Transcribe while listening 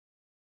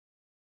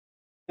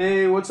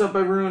Hey, what's up,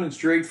 everyone? It's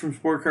Drake from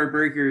Sport Card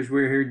Breakers.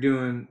 We're here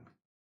doing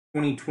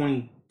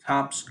 2020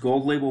 Topps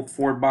Gold Label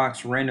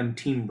 4-box random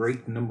team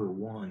break number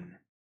 1.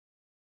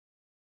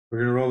 We're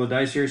going to roll the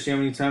dice here, see how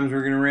many times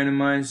we're going to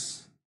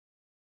randomize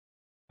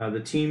the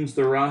teams,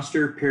 the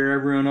roster, pair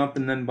everyone up,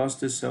 and then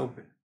bust this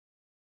open.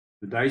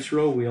 The dice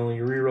roll, we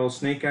only re-roll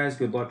snake eyes.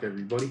 Good luck,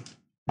 everybody.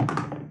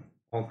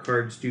 All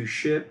cards do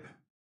ship.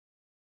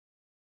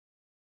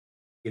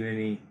 Get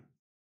any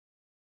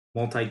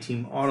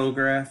multi-team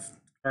autograph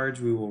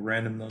cards, we will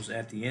random those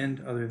at the end.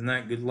 Other than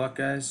that, good luck,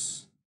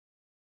 guys.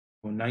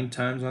 Go 9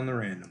 times on the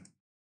random.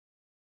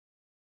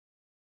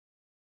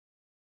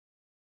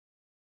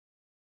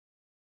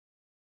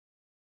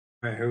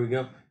 All right, here we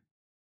go.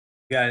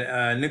 We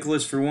got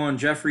Nicholas for 1,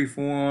 Jeffrey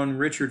for 1,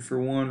 Richard for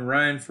 1,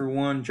 Ryan for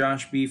 1,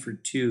 Josh B for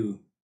 2,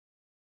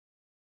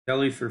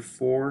 Kelly for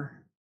 4,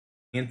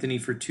 Anthony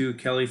for 2,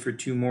 Kelly for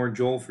 2 more,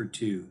 Joel for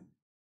 2,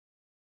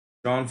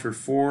 John for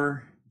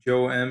 4,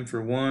 Joe M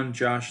for 1,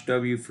 Josh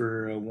W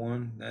for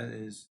 1. That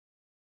is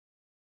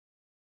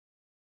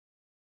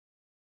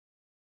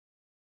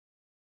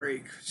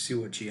break. See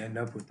what you end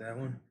up with that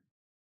one.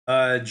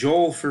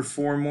 Joel for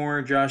 4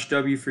 more, Josh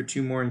W for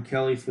 2 more, and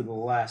Kelly for the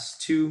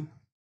last 2.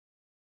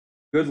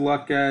 Good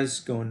luck, guys.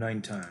 Going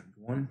 9 times.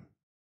 1,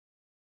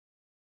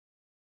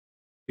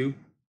 2,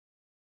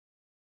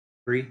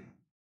 3,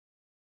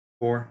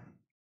 4,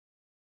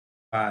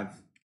 5,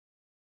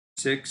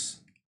 6,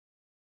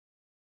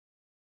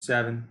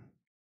 7,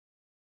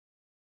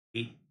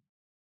 8,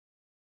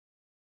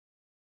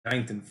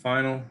 9th and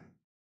final.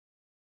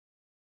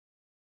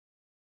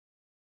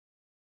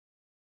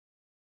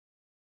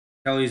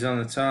 Kelly's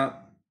on the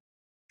top.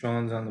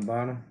 Sean's on the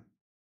bottom.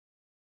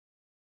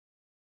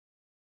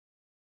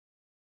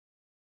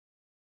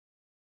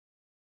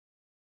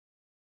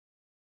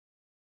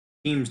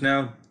 Teams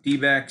now.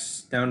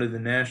 D-backs down to the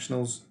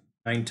Nationals.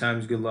 9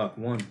 times. Good luck.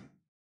 1,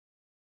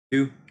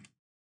 2,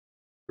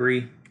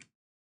 3,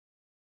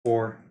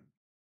 4,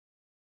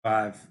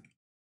 5,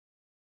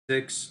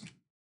 6,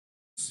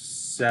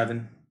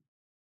 7,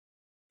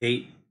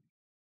 8,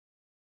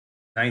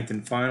 9th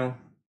and final.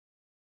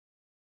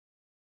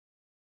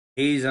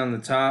 A's on the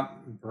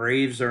top.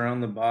 Braves are on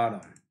the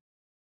bottom.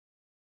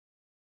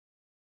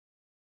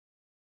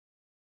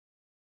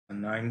 A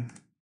 9.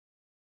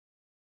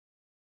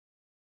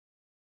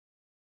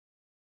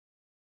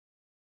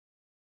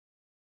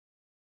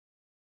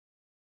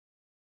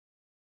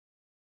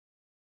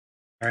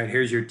 All right,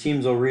 here's your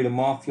teams. I'll read them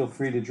off. Feel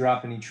free to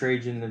drop any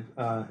trades in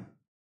the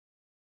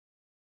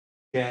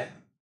chat.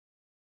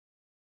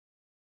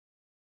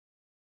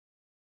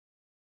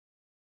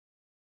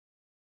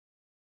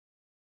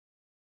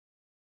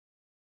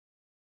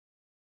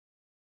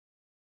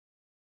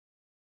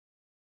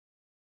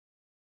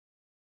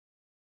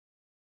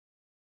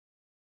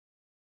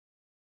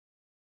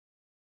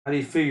 How do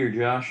you figure,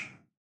 Josh?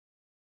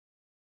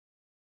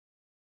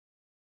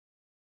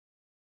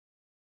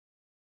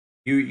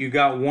 You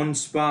got one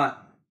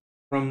spot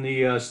from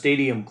the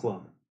stadium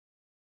club.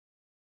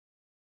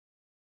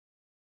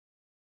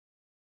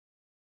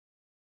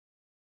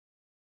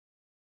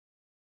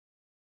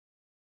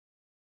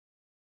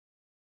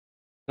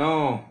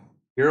 No,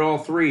 you're all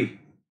 3.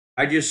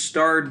 I just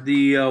starred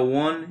the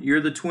 1.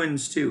 You're the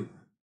twins too.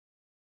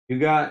 You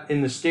got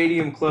in the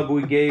stadium club.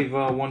 We gave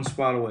 1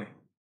 spot away.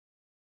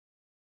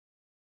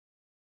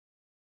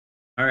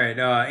 All right,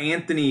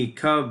 Anthony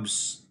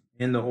Cubs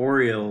and the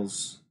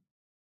Orioles.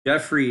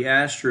 Jeffrey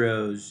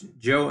Astros.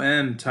 Joe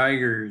M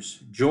Tigers.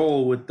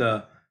 Joel with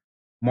the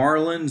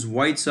Marlins,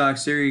 White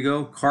Sox. There you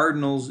go.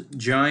 Cardinals,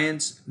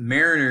 Giants,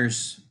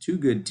 Mariners. 2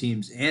 good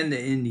teams, and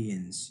the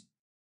Indians.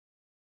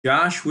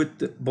 Josh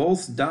with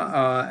both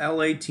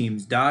LA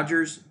teams,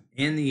 Dodgers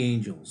and the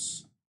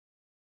Angels.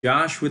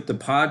 Josh with the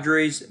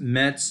Padres,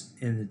 Mets,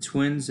 and the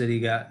Twins that he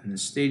got in the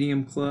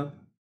Stadium Club.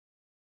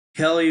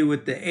 Kelly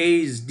with the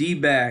A's,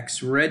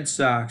 D-backs, Red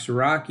Sox,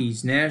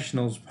 Rockies,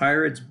 Nationals,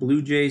 Pirates,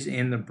 Blue Jays,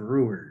 and the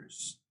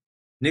Brewers.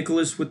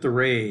 Nicholas with the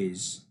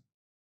Rays.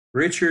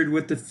 Richard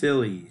with the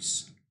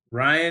Phillies.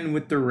 Ryan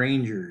with the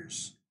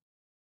Rangers.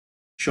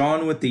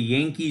 Sean with the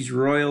Yankees,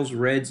 Royals,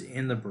 Reds,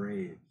 and the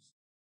Braves.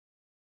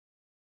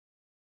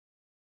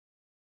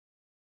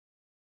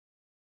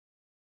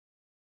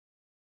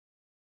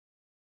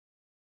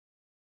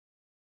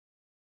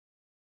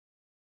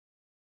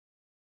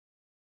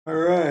 All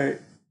right.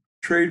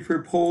 Trade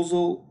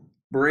proposal,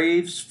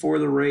 Braves for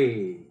the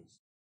Rays.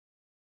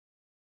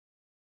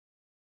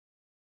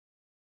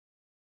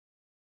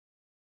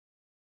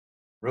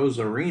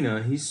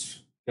 Rosarina,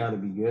 he's got to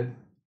be good.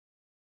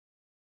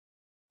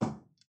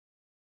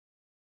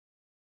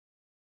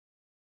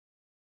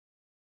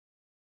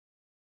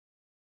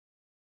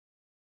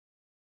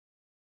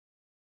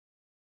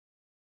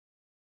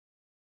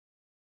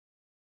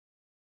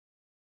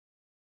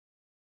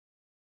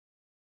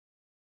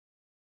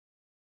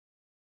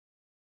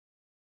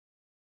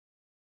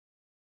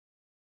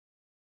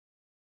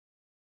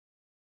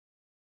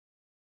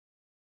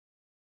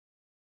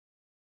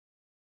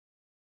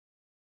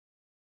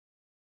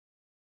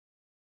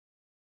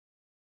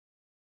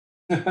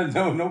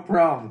 No, no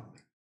problem.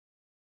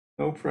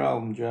 No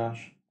problem,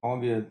 Josh. All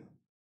good.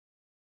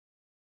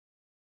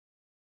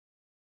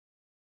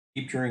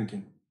 Keep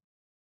drinking.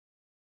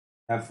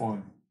 Have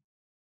fun.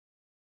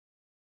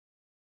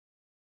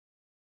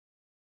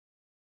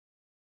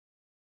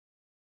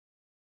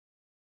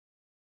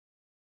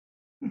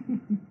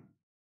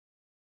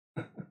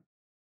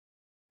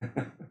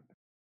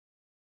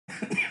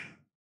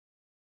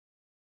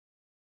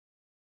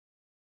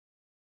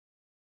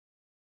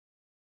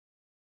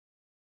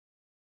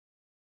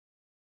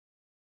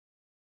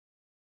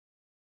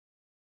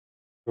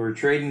 We're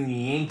trading the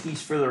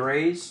Yankees for the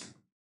Rays.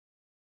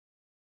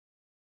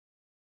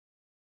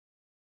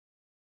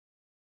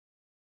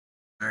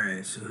 All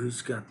right, so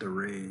who's got the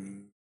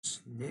Rays?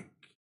 Nick.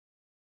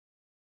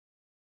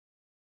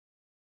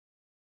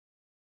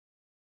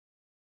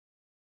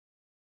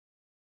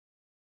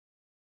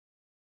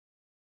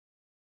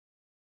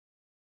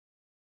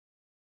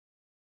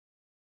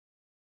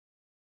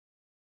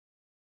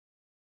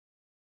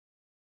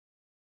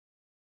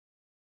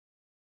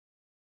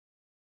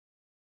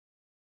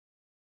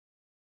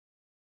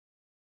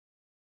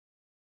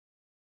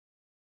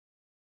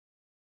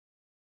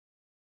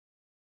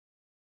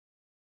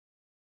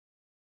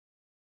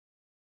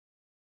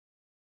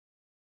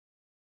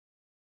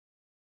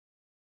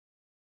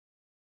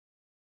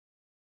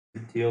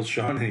 Deals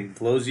Sean and he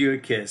blows you a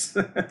kiss.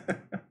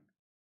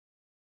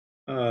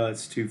 Oh,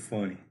 it's too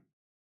funny.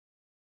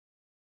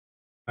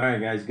 All right,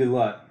 guys, good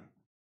luck.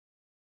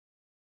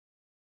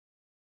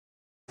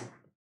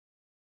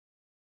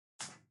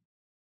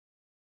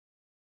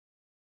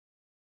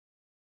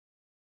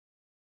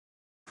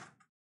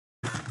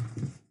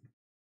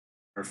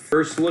 Our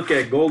first look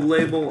at Gold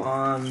Label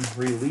on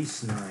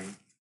release night.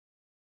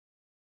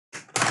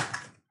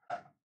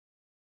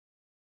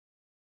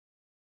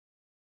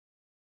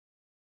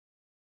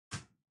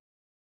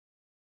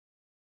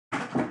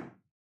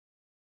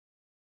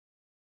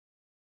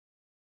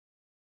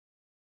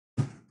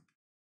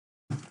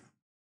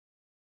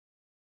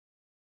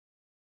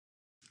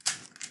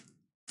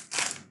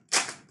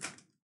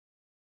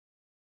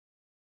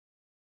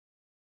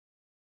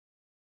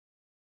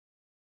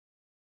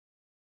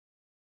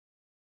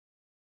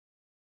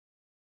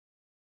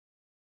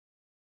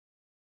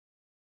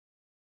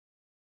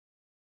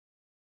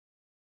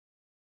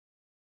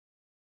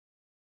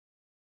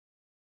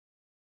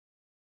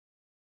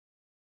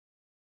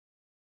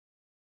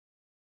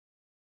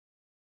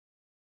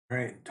 All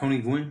right, Tony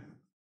Gwynn.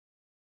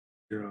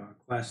 Your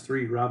Class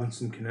 3,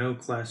 Robinson Cano.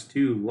 Class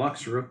 2,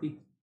 Lux rookie.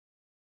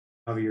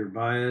 Javier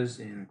Baez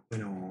and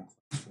Aquino all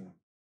Class 1.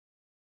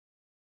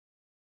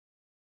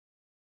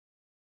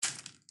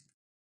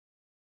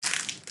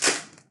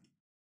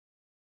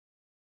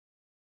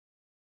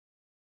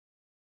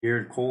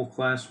 Garrett Cole,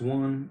 Class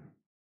 1.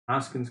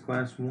 Hoskins,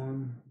 Class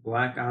 1.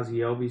 Black Ozzie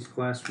Albies,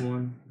 Class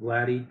 1.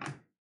 Vladdy,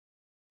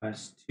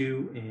 Class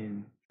 2.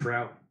 And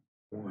Trout,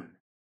 1.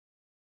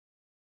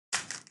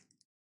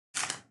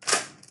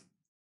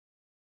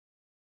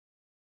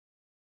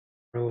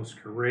 Carlos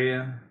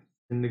Correa,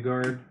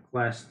 Syndergaard,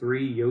 Class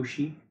 3.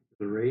 Yoshi,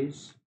 for the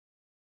Rays.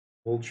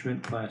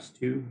 Goldschmidt, Class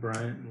 2.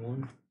 Bryant,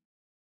 1.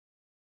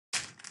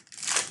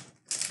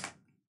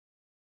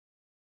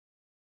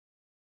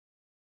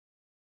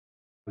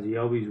 Ozzie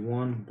Albies,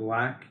 1.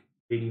 Black,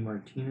 JD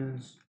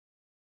Martinez.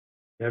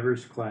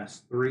 Devers,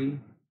 Class 3.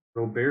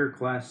 Robert,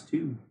 Class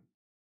 2.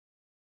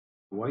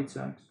 The White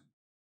Sox.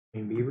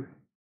 Shane Bieber.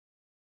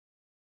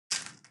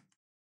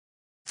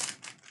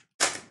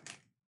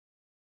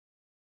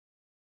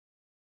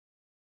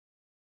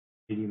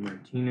 JD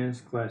Martinez,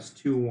 Class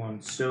 2.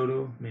 Juan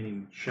Soto, Manny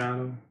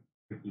Machado,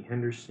 Ricky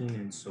Henderson,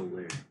 and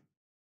Soler.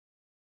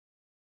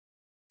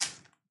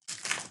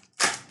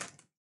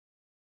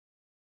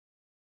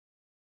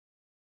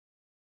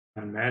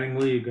 On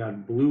Mattingly, you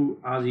got blue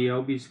Ozzie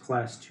Albies,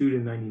 Class 2 to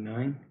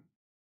 99.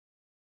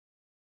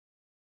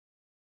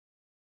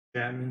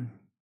 Chapman,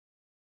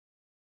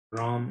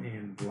 Rom,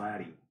 and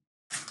Vladdy.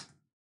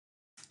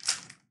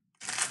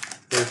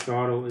 First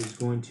auto is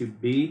going to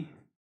be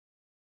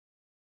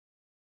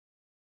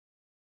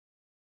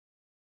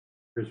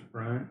Chris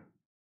Bryant.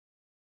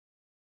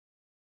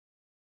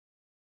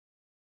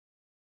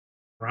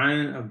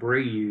 Ryan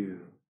Abreu.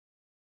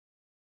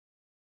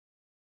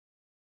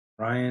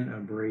 Ryan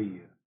Abreu.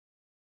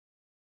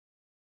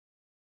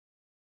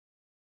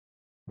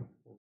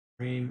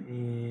 Frame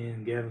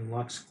in Gavin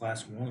Lux,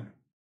 Class 1.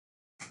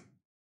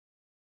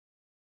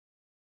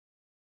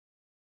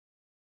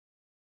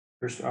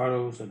 First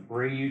auto is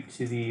Abreu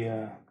to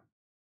the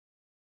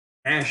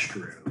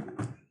Astros.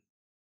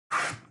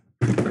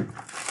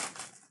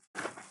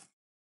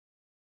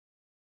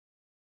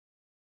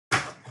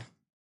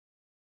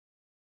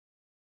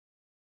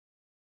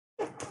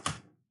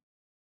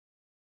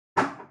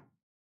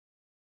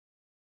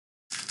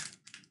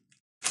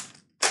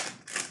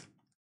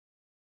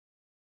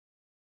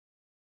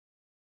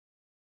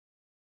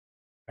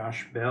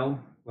 Josh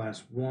Bell,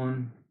 Class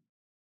 1.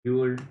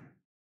 Bueller,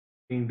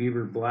 Shane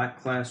Bieber,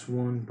 Black, Class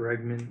 1.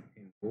 Bregman,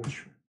 and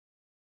Goldschmidt.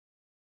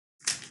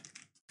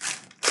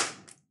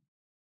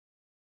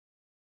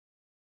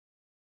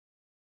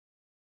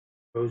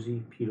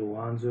 Posey, Pete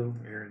Alonso,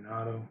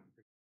 Arenado,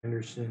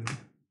 Henderson,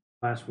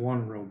 Class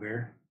 1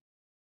 Robert.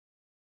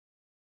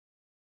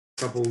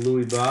 Couple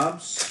Louis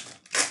Bobs.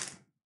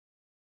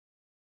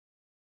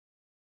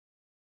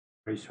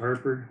 Bryce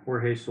Harper,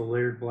 Jorge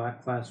Soler,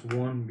 Black Class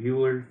 1,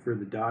 Bueller for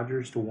the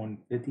Dodgers to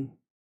 150.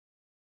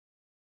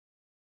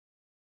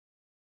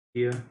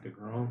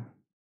 DeGrom.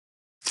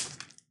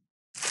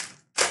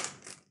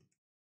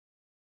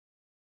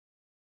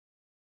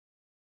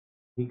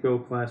 Nico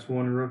Class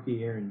 1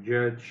 rookie, Aaron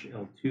Judge,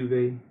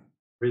 Altuve,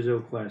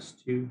 Rizzo Class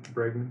 2,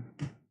 Bregman.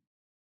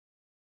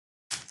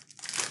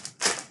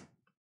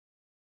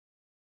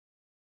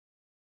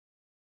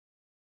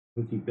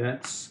 Mookie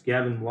Betts,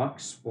 Gavin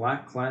Lux,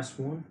 Black Class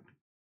 1,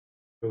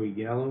 Joey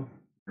Gallo,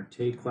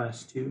 Marte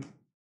Class 2,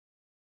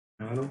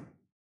 Auto.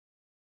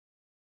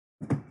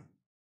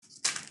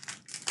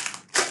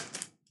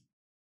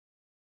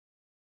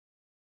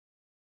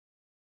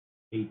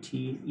 AT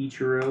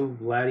Ichiro,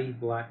 Vladdy,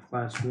 Black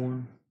Class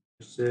 1,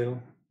 for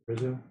sale,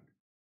 Rizzo.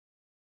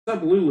 What's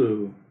up,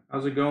 Lulu?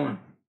 How's it going?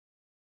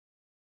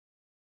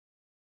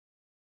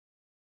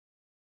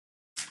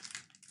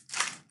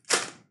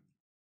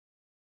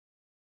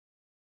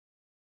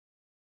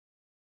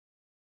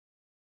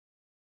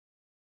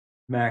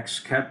 Max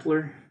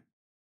Kepler.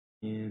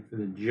 And for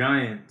the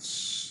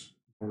Giants,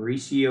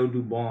 Mauricio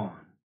Dubon.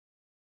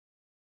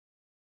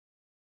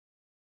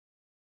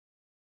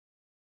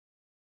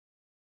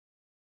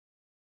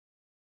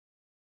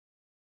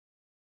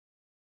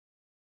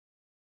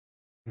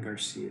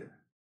 Garcia.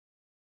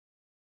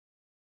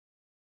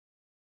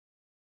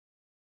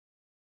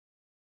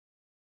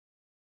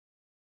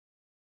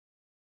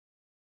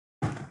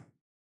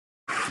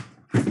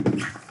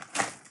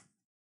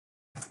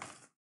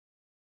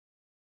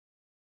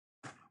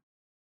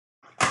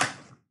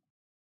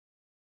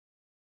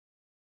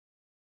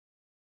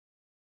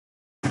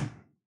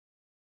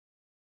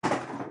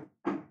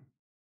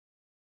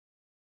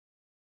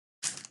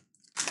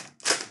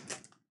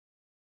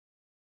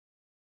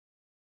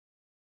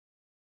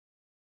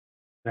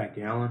 Zach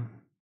Allen.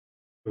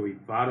 Joey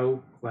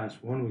Votto, Class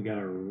 1. We got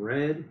a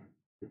red,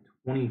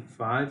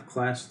 25,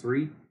 Class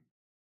 3.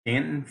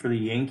 Stanton for the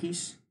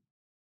Yankees.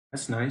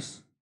 That's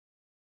nice.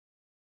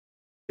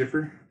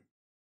 Chipper.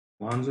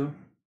 Alonzo.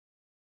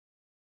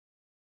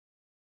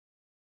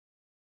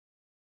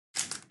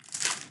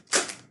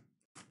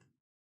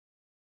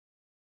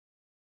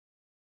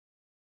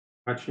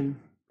 Hutchin.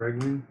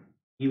 Bregman.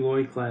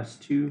 Eloy, Class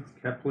 2.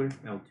 Kepler.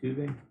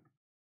 Altuve.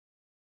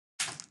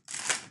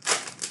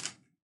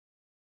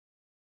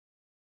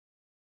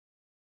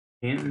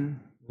 Stanton.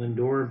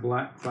 Lindor,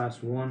 Black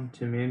Class 1.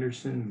 Tim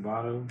Anderson.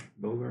 Votto.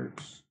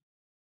 Bogarts.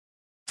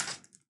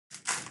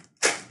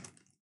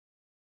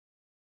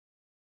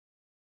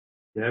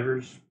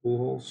 Devers.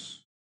 Pujols.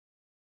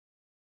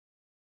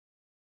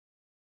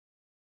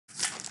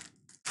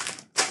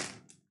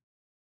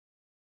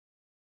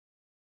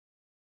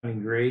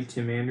 Gray,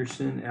 Tim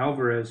Anderson.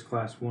 Alvarez,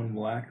 Class 1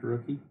 Black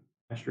rookie.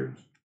 Astros.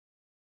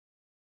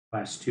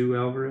 Class 2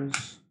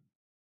 Alvarez.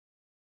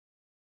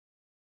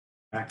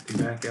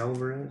 Back-to-back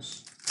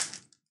Alvarez.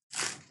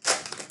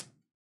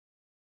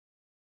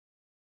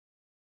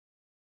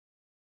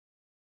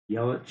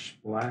 Yelich,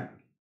 Black.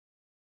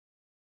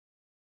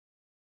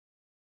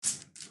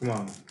 Come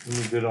on, give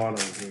me a good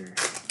auto here.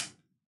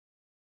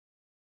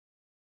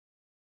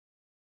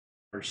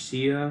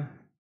 Garcia.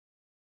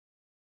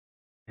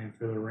 And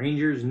for the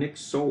Rangers, Nick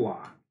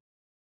Solak.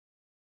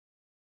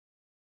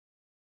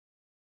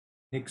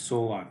 Nick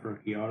Solak,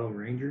 rookie auto,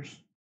 Rangers.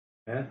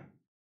 Beth.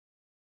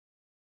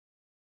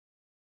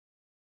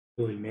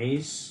 Billy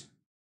Mays.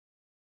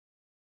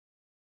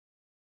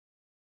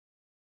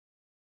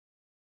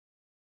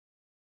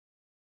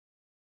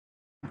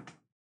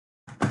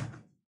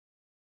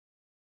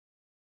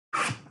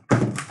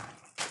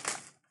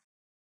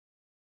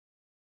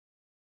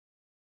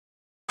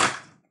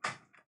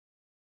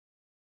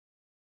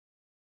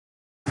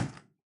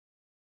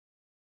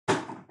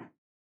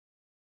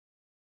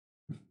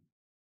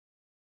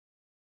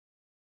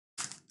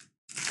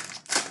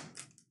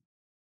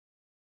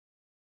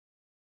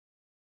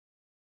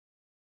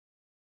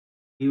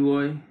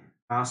 Eloy,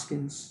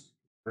 Hoskins,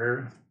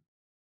 Cabrera.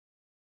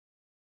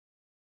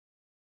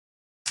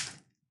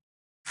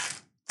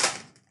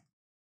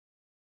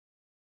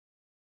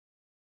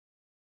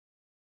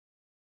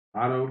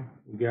 Auto,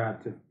 we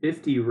got the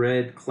 50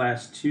 red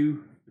Class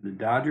 2 for the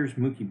Dodgers,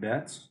 Mookie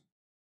Betts.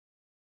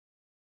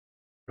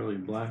 Early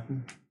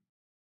Blackman.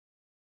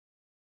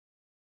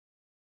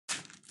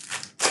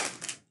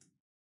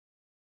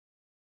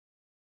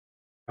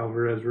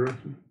 Alvarez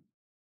rookie.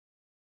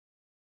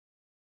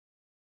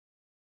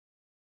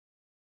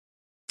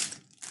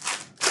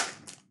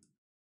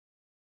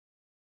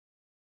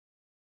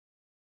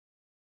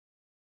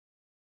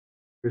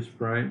 Chris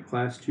Bryant,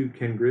 Class 2.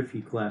 Ken Griffey,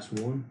 Class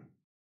 1.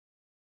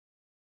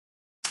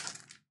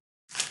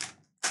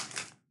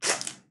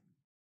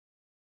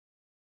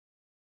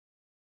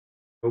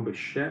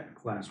 Bichette,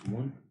 Class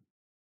 1.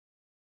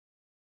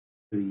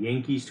 For the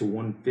Yankees to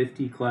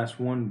 150, Class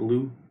 1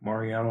 blue,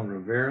 Mariano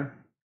Rivera.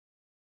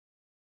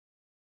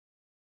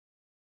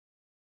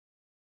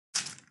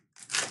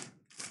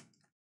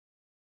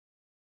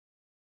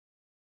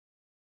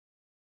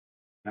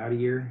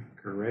 Gaudier,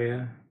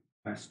 Correa,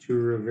 Class 2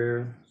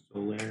 Rivera,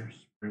 Soler,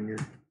 Springer.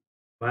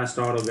 Last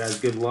auto, guys.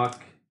 Good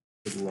luck.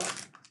 Good luck.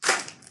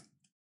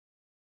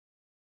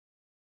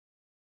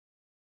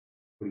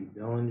 Cody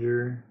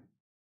Bellinger.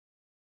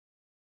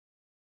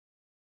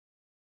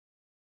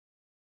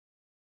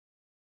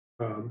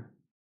 Cub.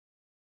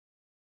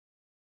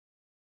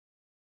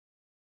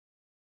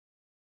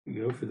 We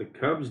go for the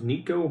Cubs,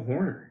 Nico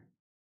Hoerner.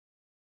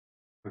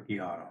 Rookie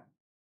auto.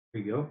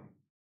 There you go.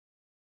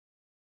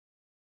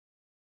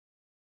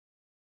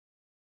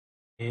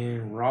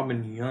 And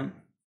Robin Yount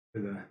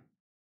for the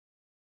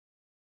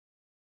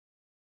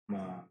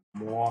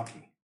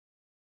Milwaukee.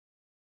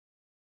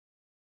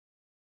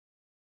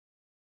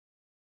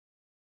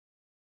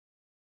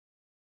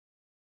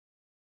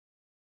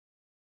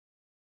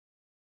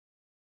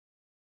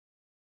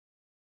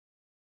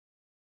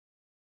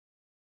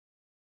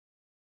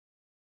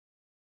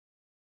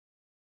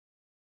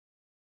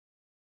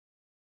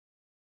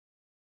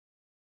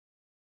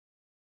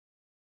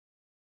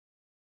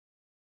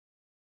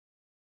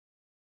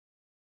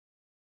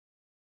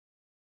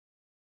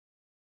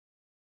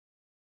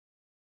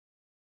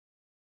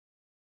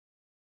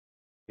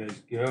 You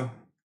guys go.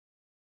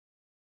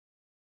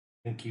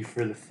 Thank you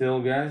for the fill,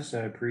 guys.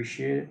 I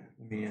appreciate it.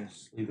 Let me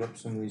sleeve up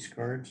some of these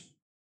cards.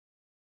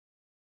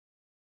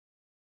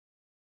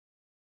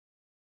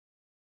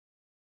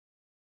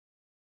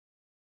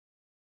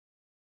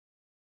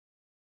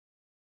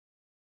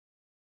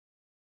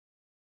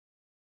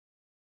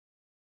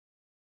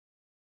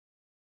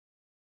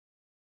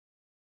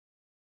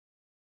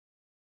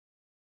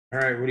 All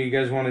right, what do you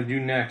guys want to do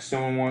next?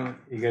 You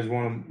guys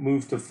want to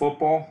move to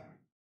football?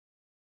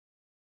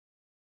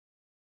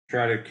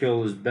 Try to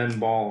kill this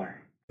Ben Baller.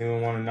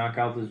 Anyone want to knock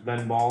out this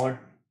Ben Baller?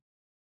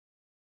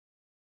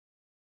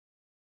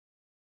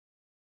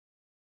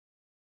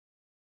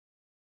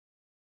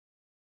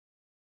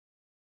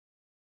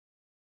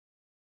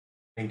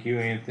 Thank you,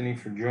 Anthony,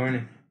 for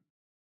joining.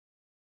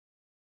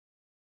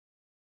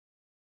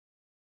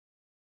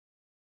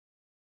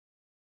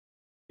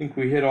 I think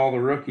we hit all the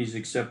rookies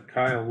except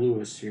Kyle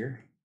Lewis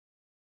here.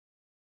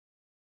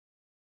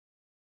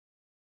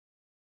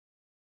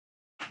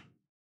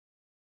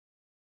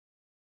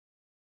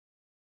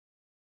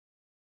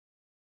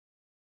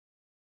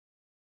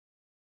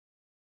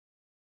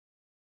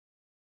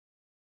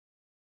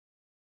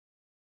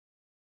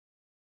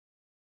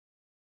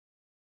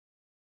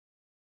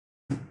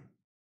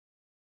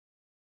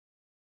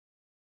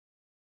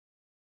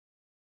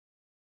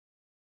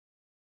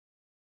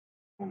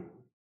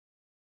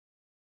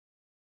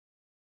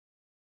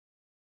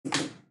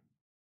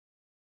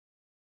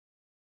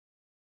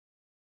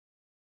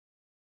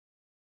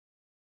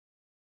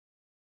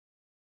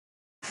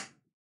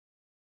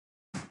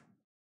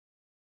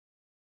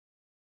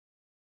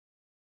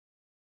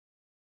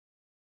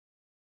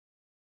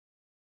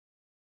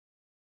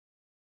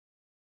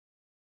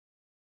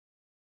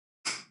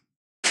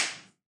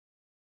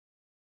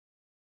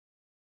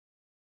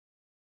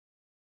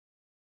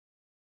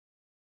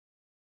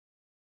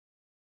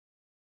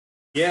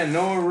 Yeah,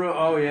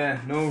 oh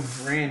yeah, no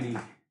Randy.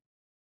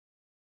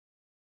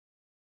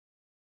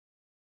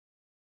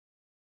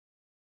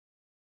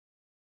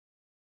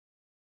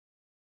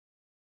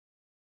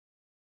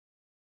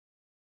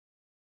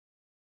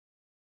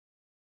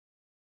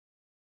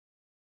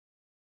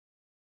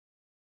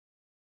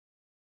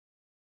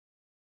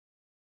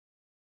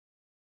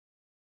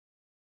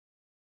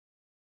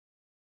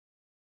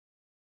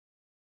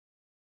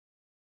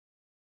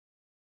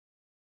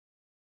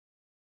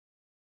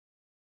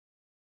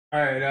 All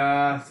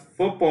right,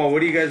 football. What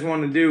do you guys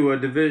want to do? A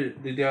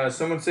division? Did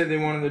someone say they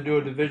wanted to do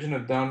a division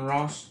of Don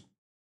Ross?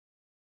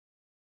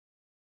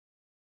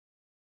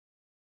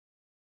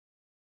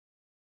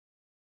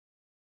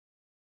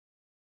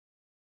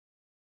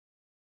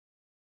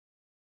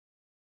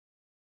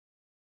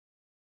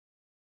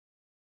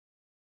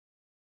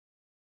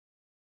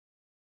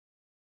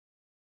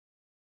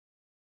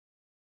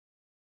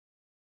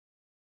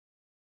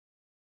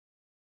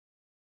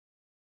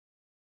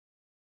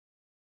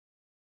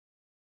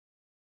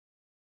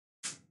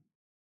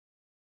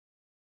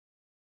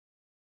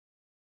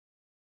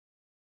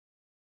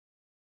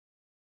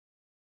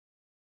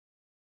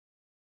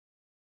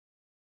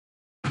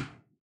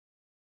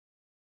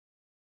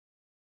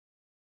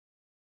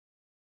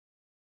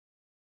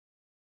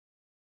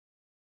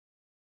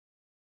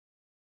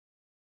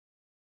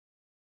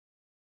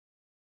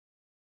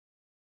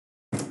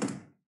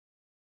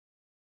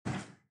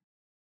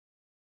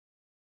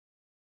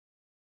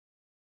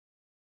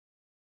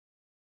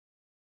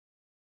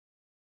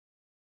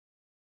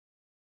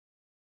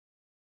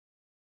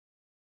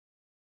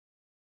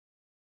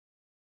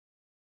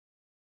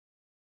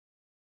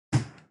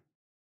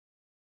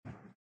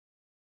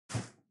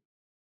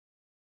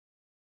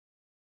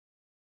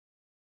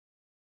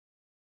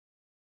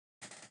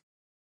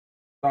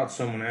 Thought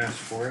someone asked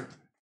for it.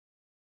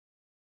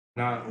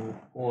 Not, we'll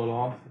pull it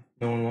off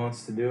if no one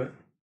wants to do it.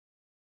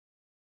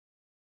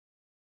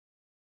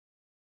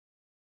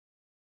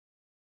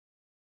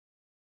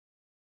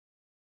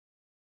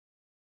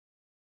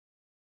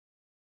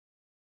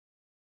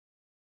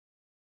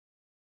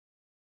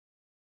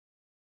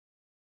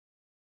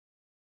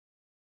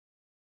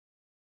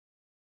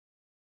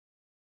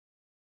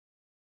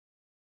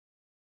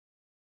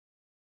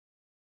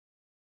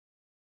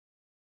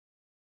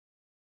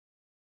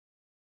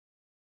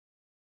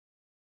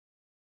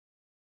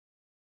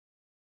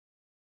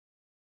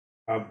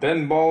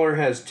 Ben Baller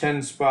has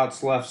 10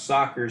 spots left.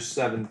 Soccer's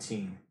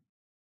 17.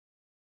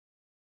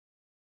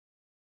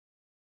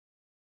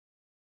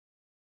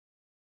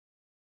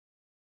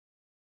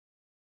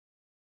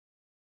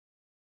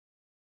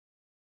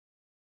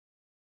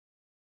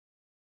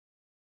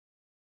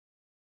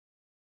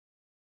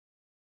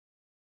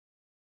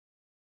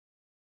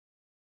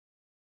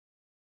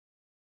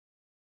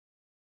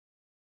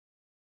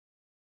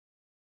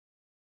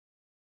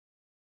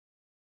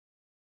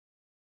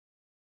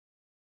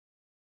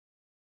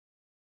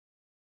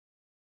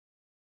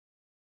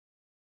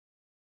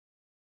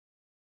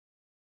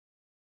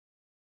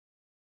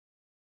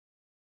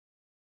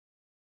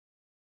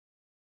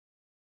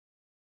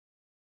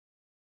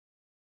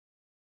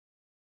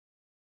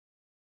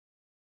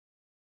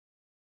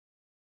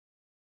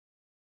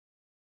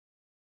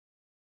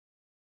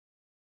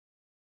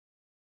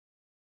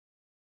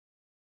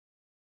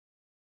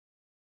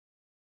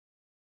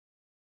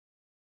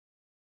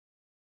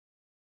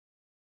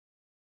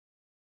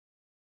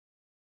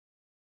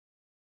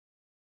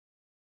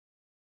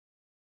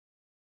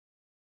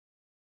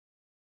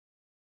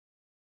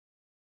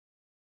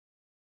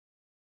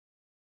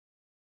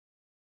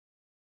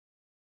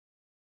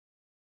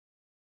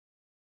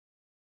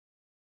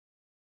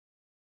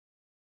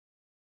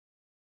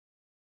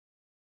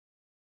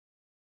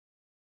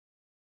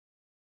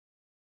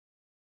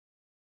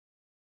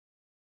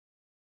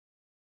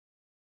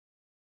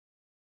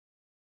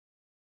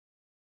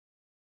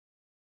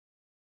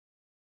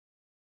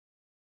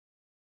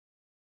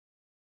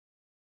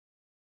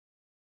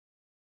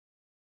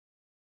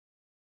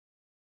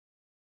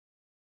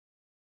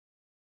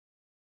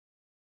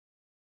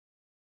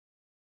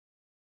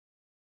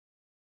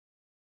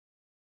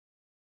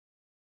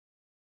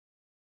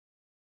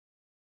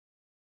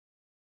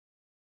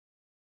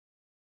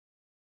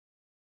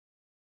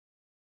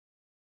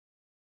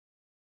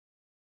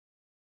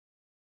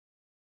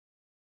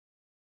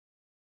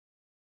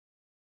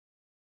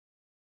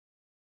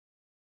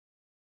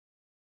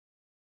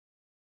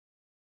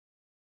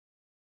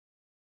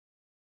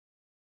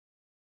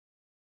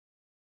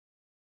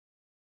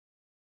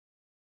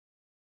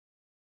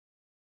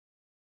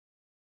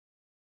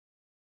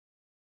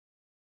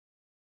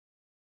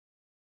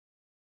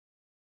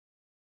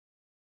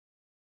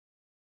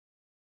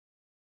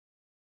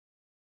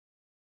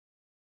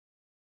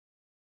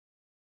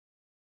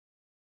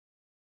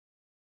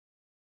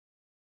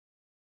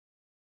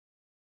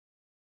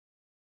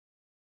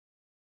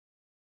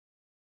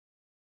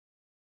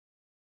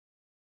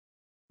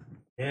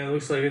 Yeah, it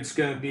looks like it's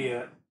going to be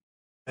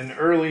an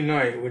early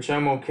night, which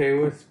I'm okay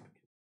with.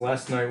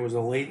 Last night was a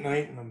late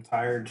night, and I'm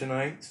tired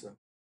tonight. So,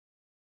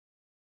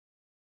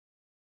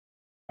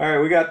 all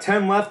right, we got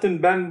 10 left in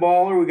Ben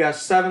Baller. We got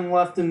 7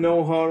 left in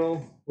No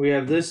Huddle. We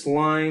have this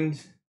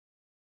lined.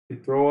 We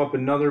could throw up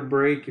another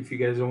break if you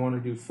guys don't want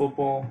to do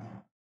football.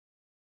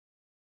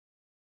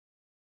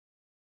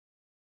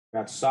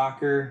 Got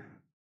soccer.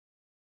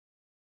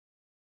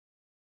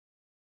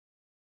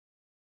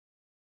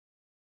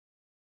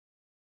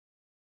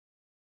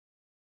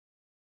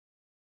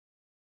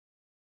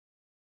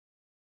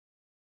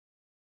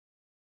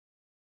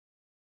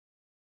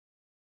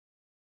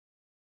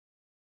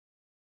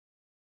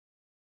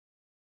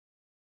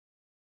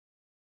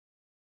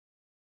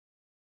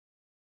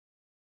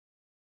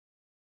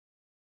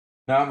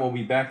 Not, we'll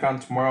be back on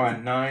tomorrow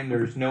at 9.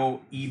 There's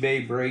no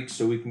eBay break,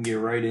 so we can get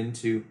right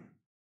into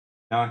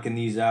knocking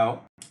these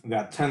out. We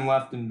got 10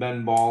 left in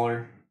Ben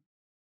Baller.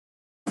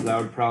 So that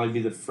would probably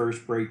be the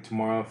first break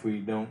tomorrow if we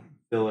don't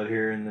fill it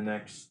here in the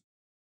next,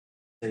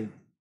 say,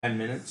 10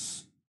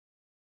 minutes.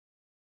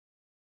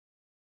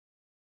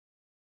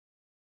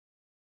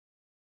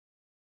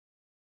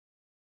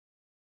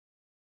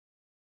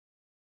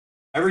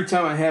 Every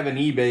time I have an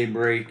eBay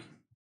break,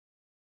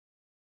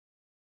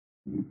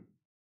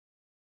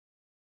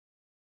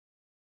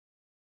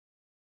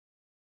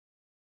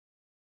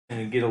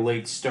 and get a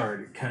late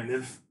start, it kind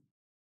of,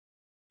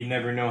 you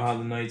never know how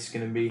the night's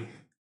going to be.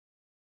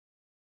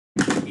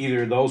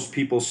 Either those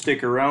people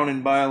stick around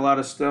and buy a lot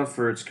of stuff,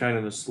 or it's kind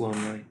of a slow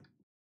night.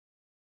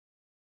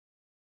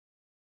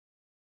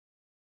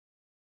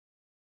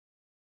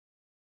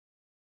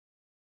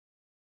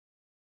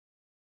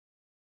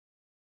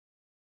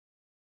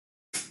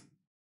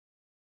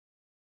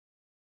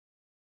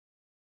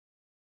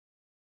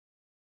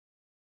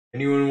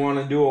 Anyone want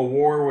to do a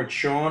war with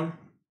Sean?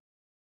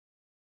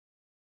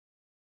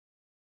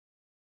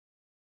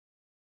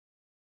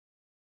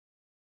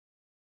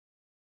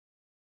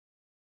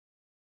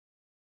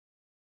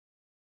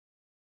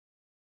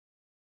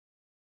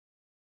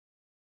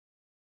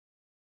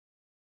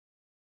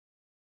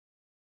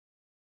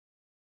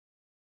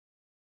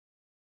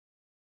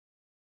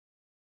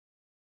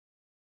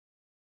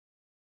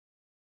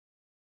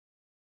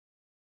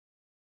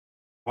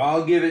 Well,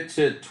 I'll give it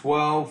to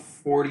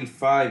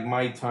 12:45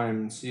 my time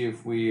and see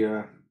if we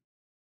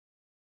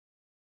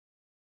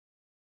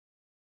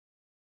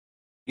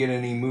get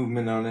any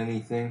movement on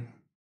anything.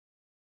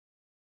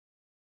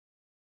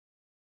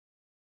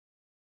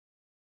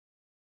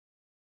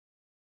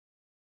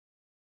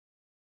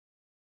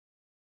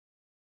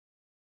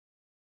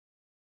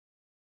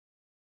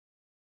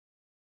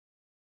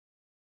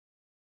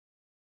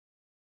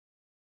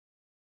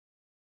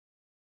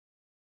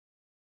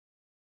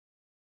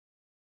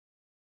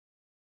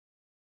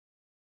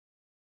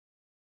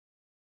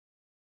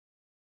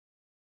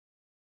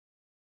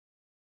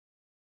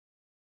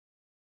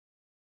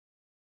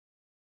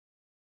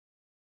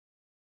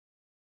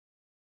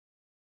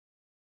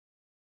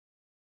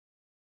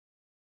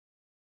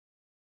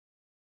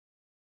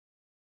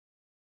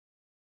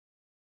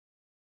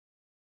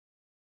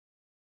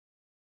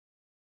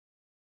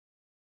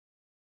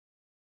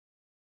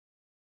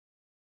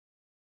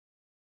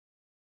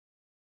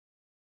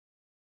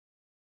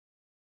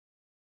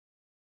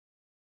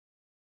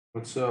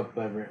 What's up,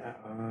 what's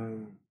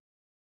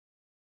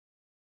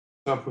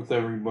up with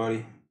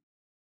everybody?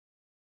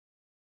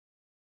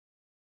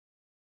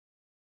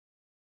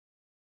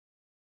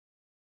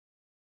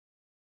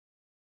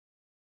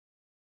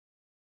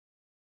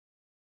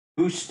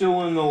 Who's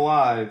still in the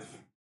live?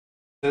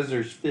 It says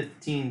there's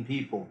 15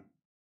 people.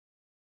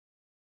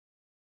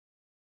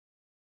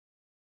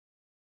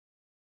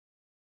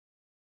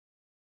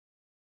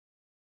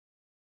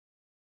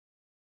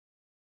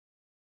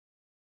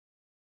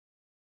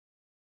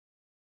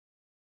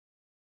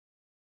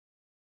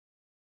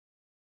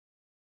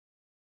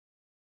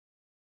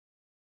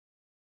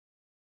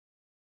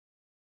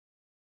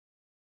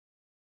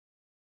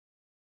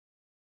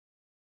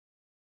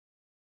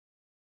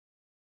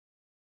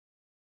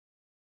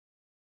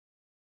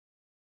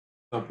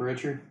 What's up,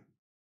 Richard?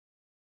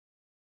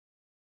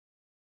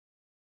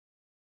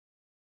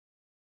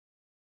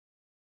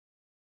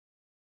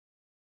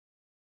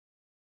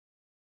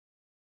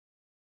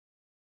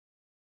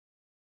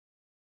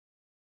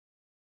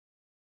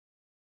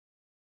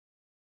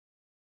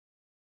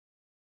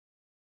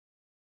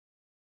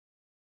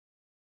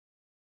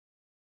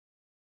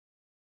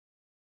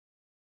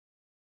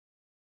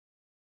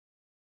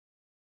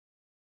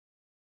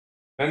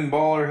 Ben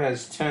Baller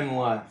has 10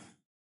 left.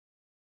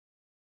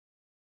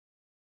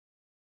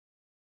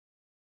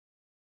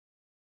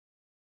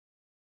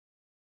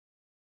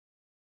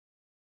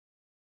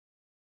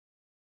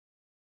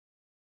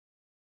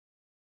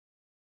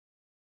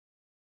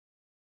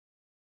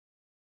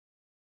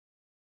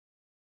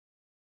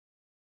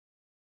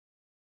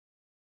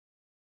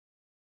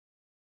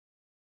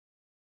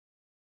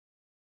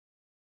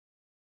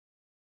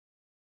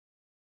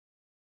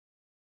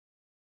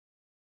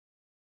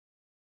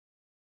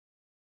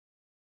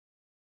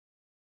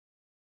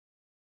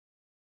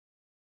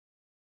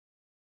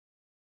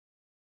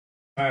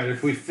 All right,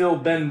 if we fill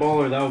Ben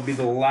Baller, that would be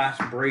the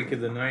last break of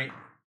the night.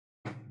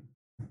 I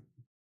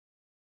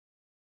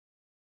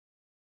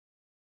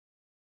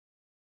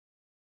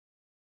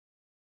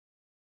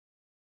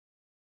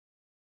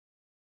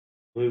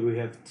believe we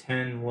have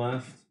 10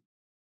 left.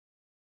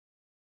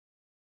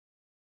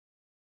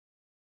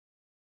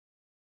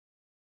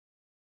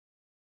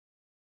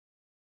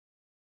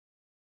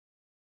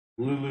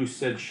 Lulu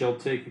said she'll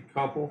take a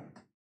couple.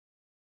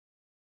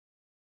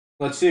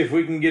 Let's see if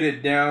we can get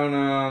it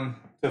down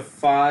to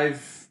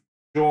 5,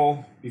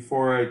 Joel,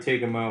 before I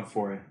take them out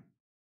for you.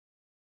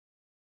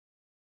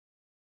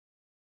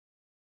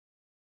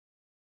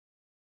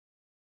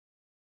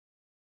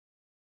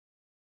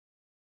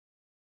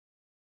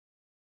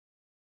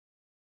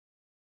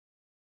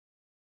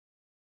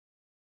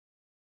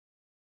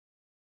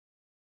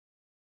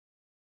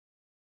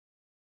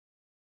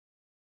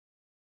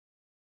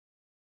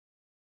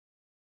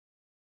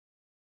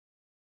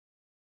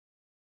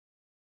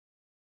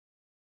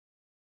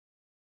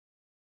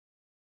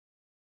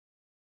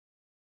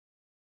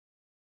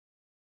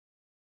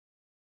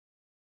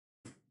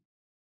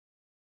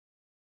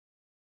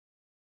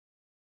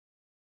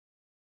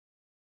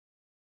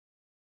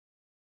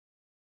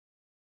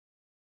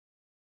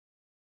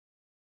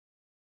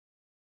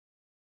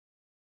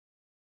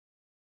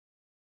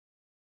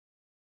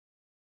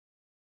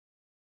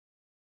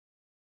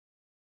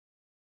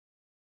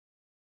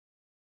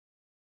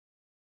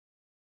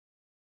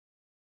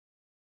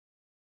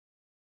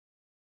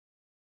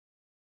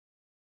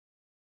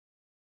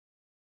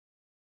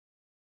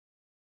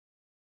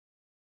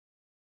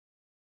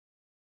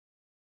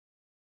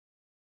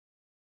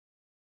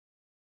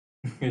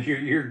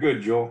 You're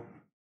good, Joel.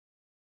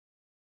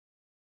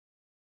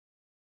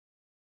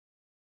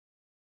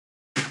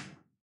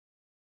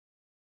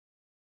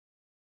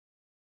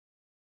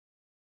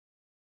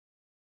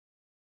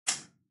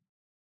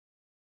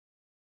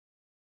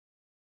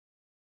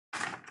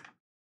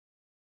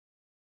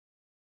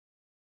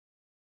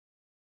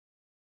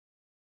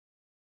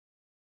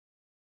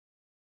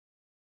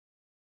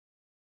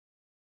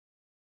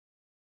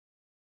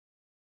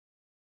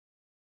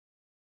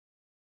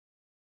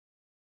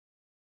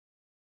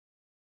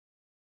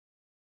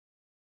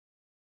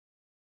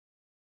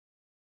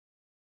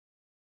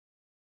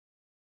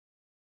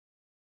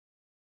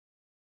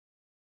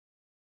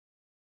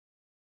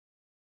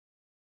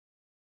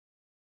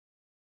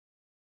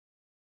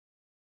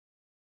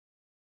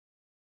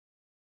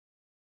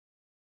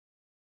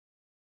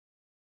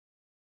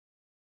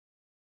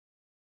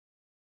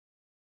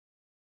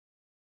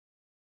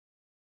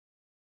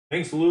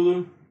 Thanks,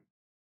 Lulu.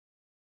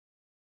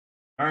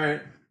 All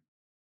right.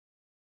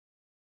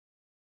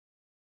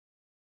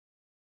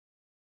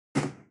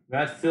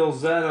 That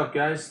fills that up,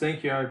 guys.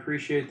 Thank you. I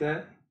appreciate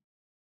that.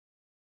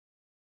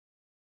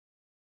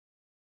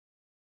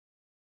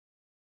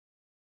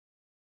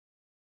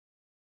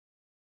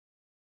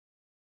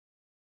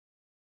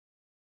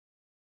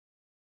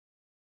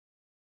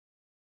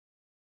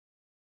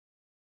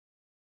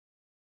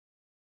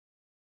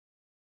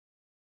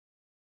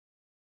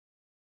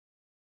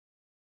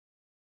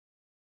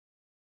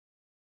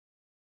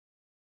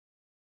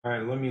 All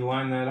right, let me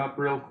line that up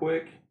real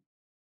quick.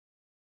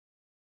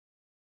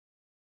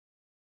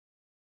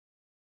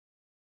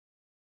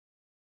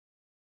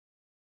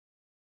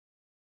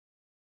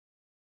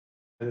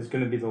 That is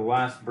going to be the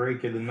last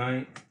break of the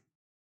night.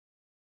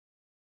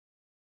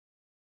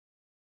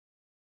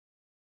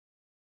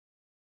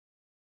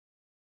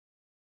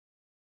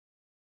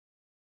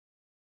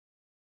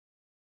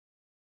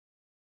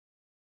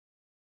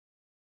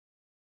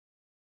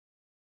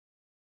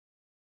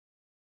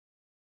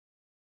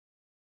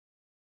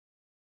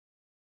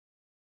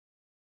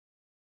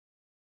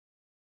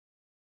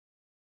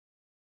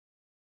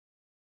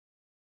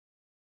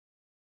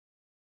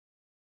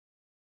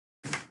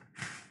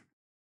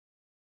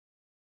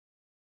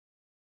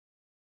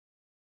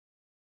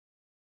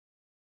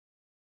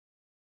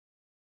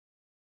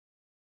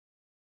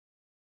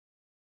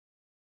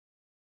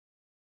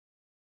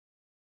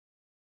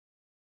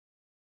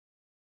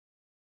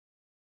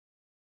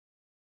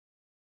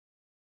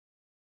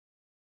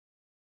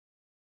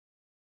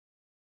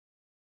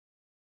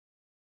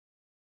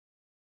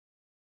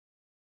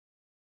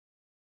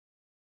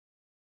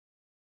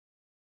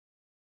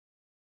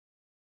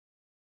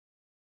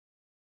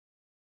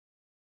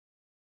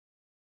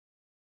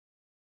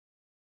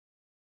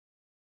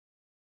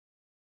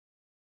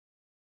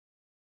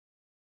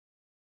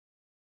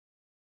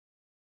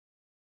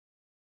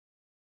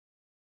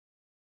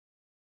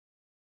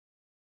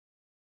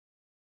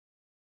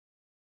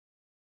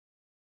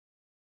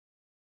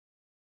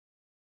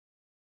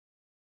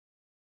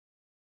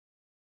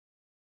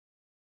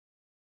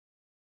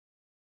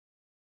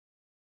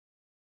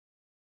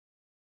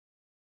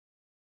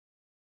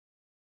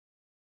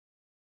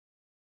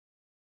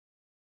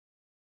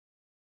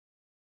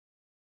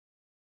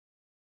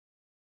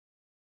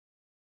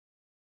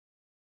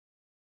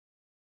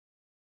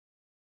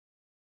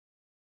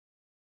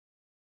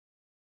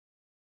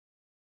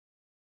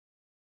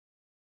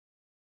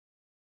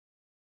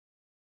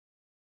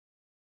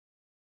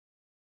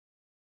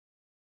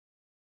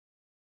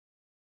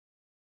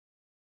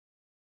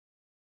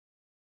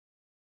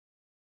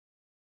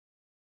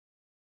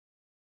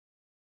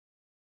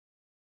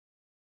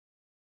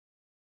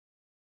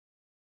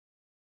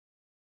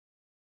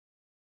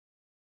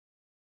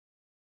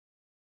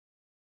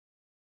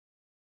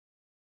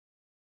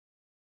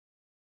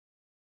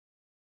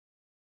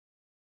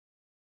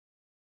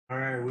 All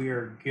right, we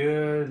are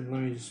good.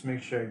 Let me just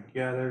make sure I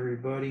got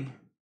everybody.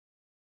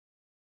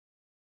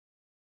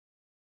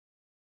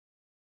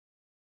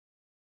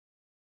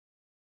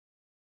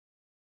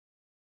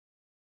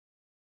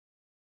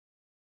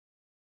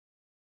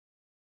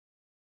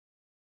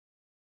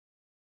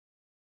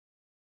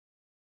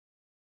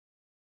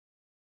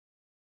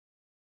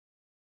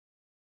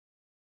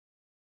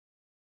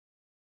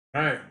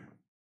 All right.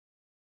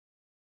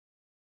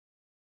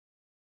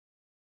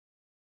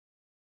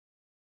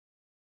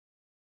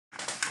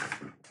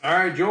 All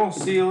right, Joel.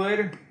 See you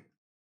later.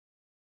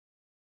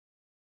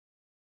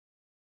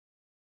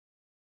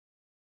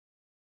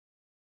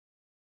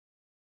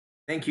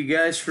 Thank you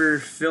guys for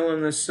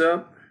filling this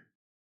up.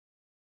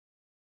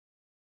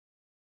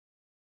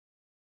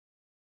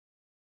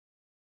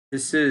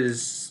 This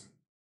is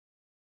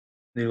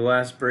the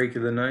last break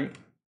of the night.